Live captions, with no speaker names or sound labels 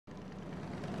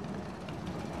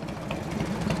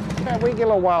we get a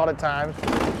little wild at times.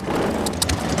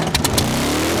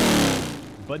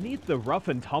 Beneath the rough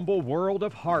and tumble world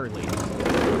of Harleys,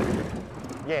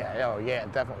 Yeah, oh yeah,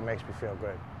 it definitely makes me feel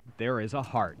good. there is a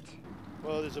heart.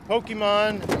 Well, there's a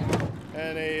Pokemon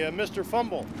and a Mr.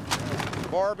 Fumble.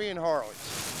 Barbie and Harley.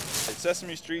 At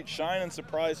Sesame Street Shine and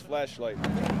Surprise flashlight.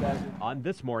 On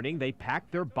this morning, they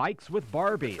packed their bikes with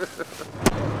Barbies.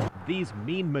 These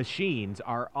mean machines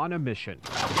are on a mission.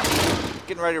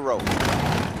 Getting ready to roll.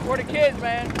 For the kids,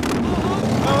 man.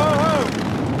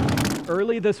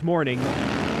 Early this morning,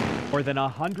 more than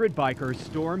 100 bikers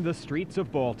stormed the streets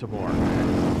of Baltimore.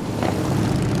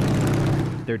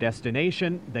 Their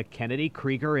destination, the Kennedy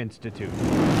Krieger Institute.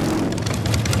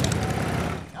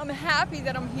 I'm happy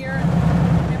that I'm here.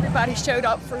 Everybody showed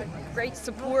up for great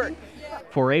support.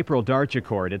 For April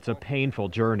Darchicourt, it's a painful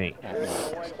journey.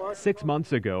 6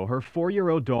 months ago, her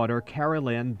 4-year-old daughter,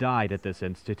 Carolyn, died at this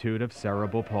institute of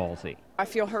cerebral palsy. I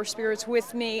feel her spirit's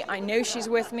with me. I know she's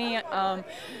with me,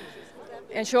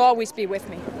 and she'll always be with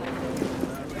me.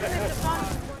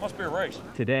 Must be a race.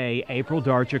 Today, April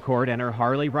Darchicourt and her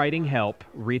Harley riding help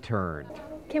returned.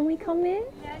 Can we come in?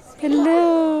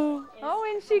 Hello.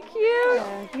 Oh, isn't she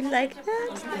cute? You like that?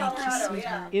 Thank you,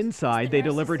 sweetheart. Inside, they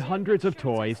delivered hundreds of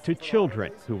toys to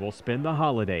children who will spend the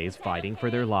holidays fighting for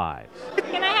their lives.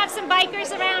 Can I have some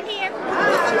bikers around here?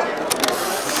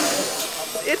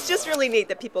 It's just really neat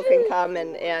that people can come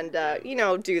and you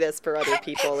know, do this for other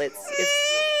people.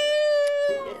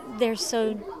 They're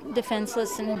so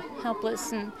defenseless and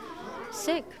helpless and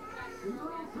sick.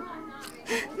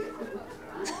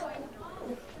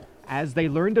 As they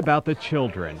learned about the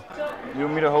children, You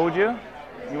want me to hold you?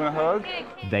 You want a hug?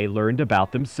 they learned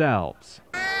about themselves.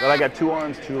 That I got 2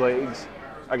 arms, 2 legs.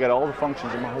 I got all the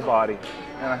functions in my whole body.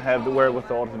 And I have the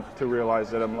wherewithal to realize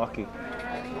that I'm lucky.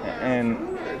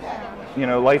 And, you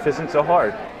know, life isn't so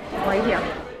hard. Right here.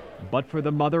 But for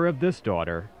the mother of this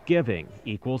daughter, giving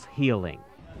equals healing.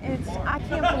 I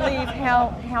can't believe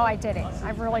how I did it.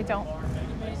 I really don't.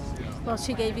 Well,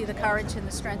 she gave you the courage and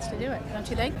the strength to do it, don't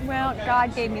you think? Well,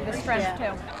 God gave me the strength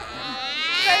too.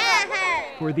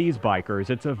 For these bikers,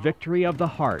 it's a victory of the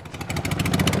heart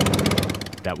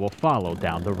that will follow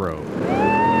down the road.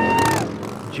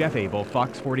 Jeff Abel,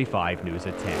 Fox 45 News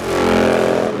at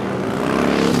 10.